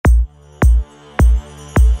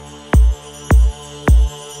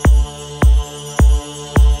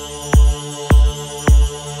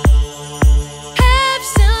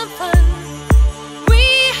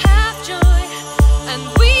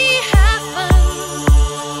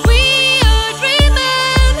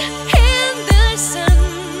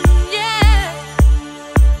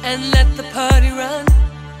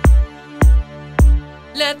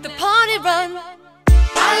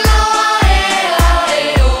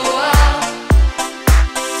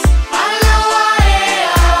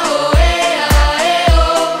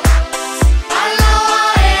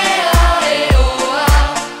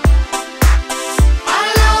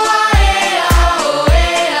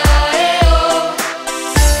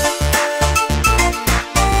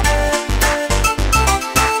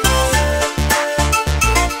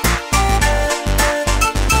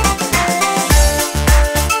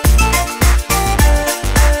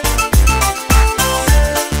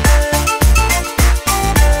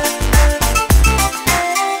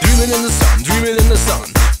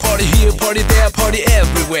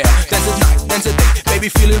dance a day, baby,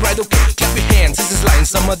 feel it right, okay. Clap your hands, this is like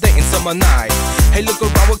summer day and summer night. Hey, look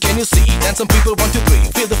around, what can you see? Dance some people, 1, 2,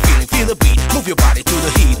 3. Feel the feeling, feel the beat. Move your body to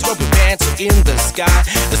the heat. Rub your pants in the sky.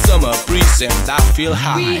 The summer breeze and I feel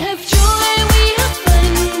high. We have joy, we have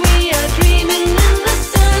fun. We are dreaming in the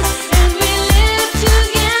sun, and we live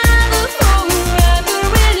together forever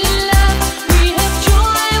in love. We have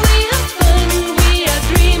joy, we have fun. We are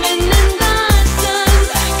dreaming in the sun.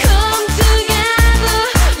 Come together,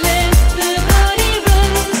 let the body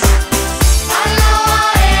run. Aloha,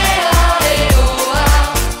 eh, eh, oh, ah.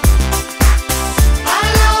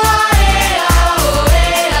 Aloha, eh, oh,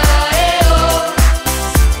 eh, eh, oh.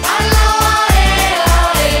 Aloha,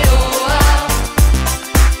 eh, oh, ah.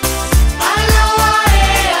 Aloha,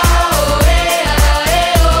 eh,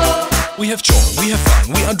 oh. We have joy, we have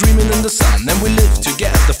fun, we are dreaming in the sun, and we live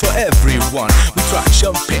together for everyone. We try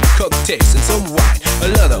champagne, cocktails and some wine, a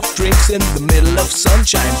lot of drinks in the middle of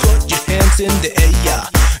sunshine. Put your hands in the air,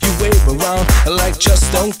 you wave around like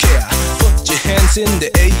just don't care. Put your hands in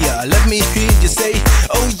the air, let me hear you say,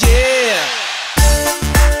 oh yeah.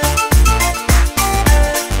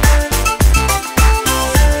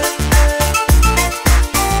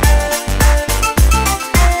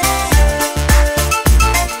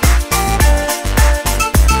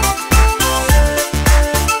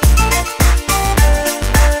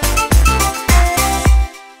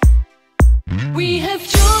 We have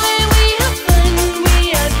joy, we have fun,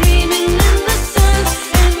 we are dreaming in the sun,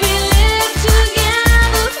 and we live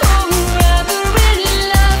together forever in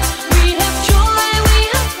love. We have joy, we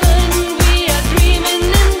have fun, we are dreaming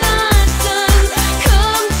in the sun.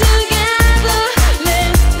 Come together,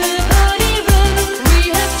 let the body run. We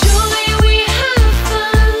have joy, we have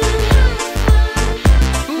fun,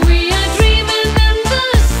 we are dreaming in the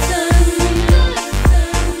sun.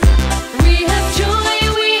 We have joy,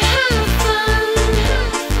 we have fun.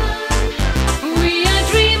 We are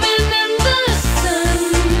dreaming in the sun.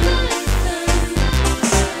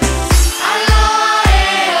 Aloha,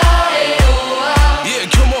 eh, oh, ah. Yeah,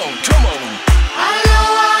 come on, come on.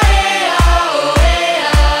 Aloha, eh, oh,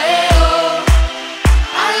 oh.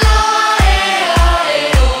 Aloha, eh,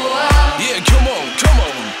 oh, ah. Yeah, come on, come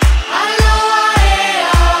on. Aloha, eh,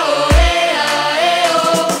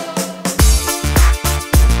 oh.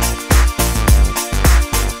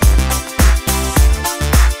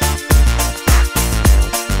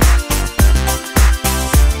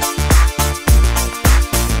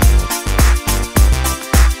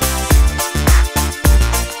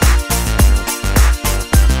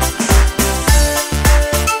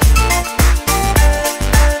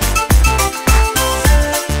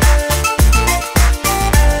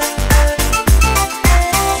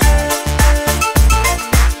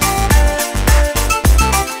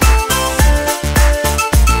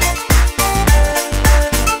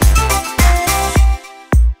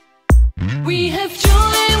 We have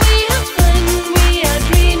joy, we have fun, we are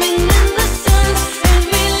dreaming in the sun, and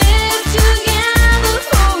we live together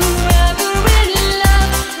forever in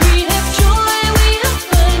love. We have joy, we have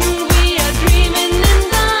fun, we are dreaming in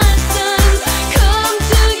the sun. Come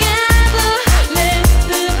together, let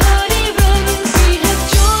the body run. We have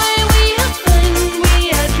joy, we have fun, we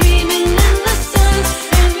are dreaming in the sun,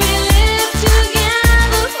 and we live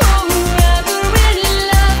together forever in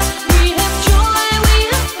love. We have joy, we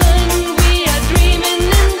have fun, we are dreaming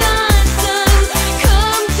in the sun.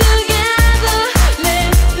 Come together, let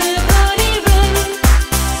the body run.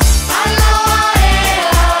 Aloha, eh,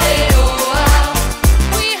 oh, ah.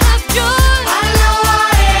 We have joy. Aloha,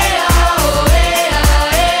 eh, oh.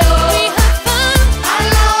 We have fun.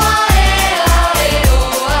 Aloha, eh,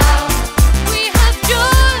 oh, ah. We have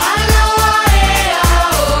joy. Aloha, eh,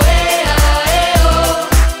 oh.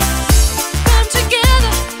 Come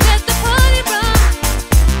together, let the party run.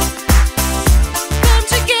 Come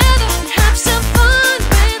together and have some fun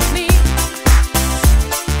with me.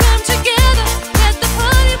 Come together, let the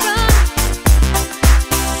party run.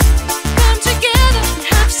 Come together and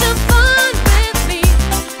have some fun with me.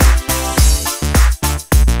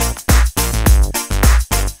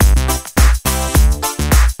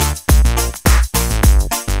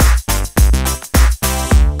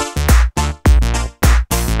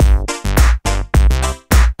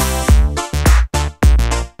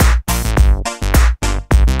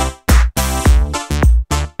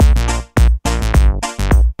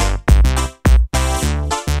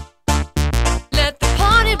 Let the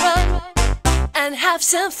party run and have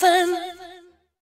some fun.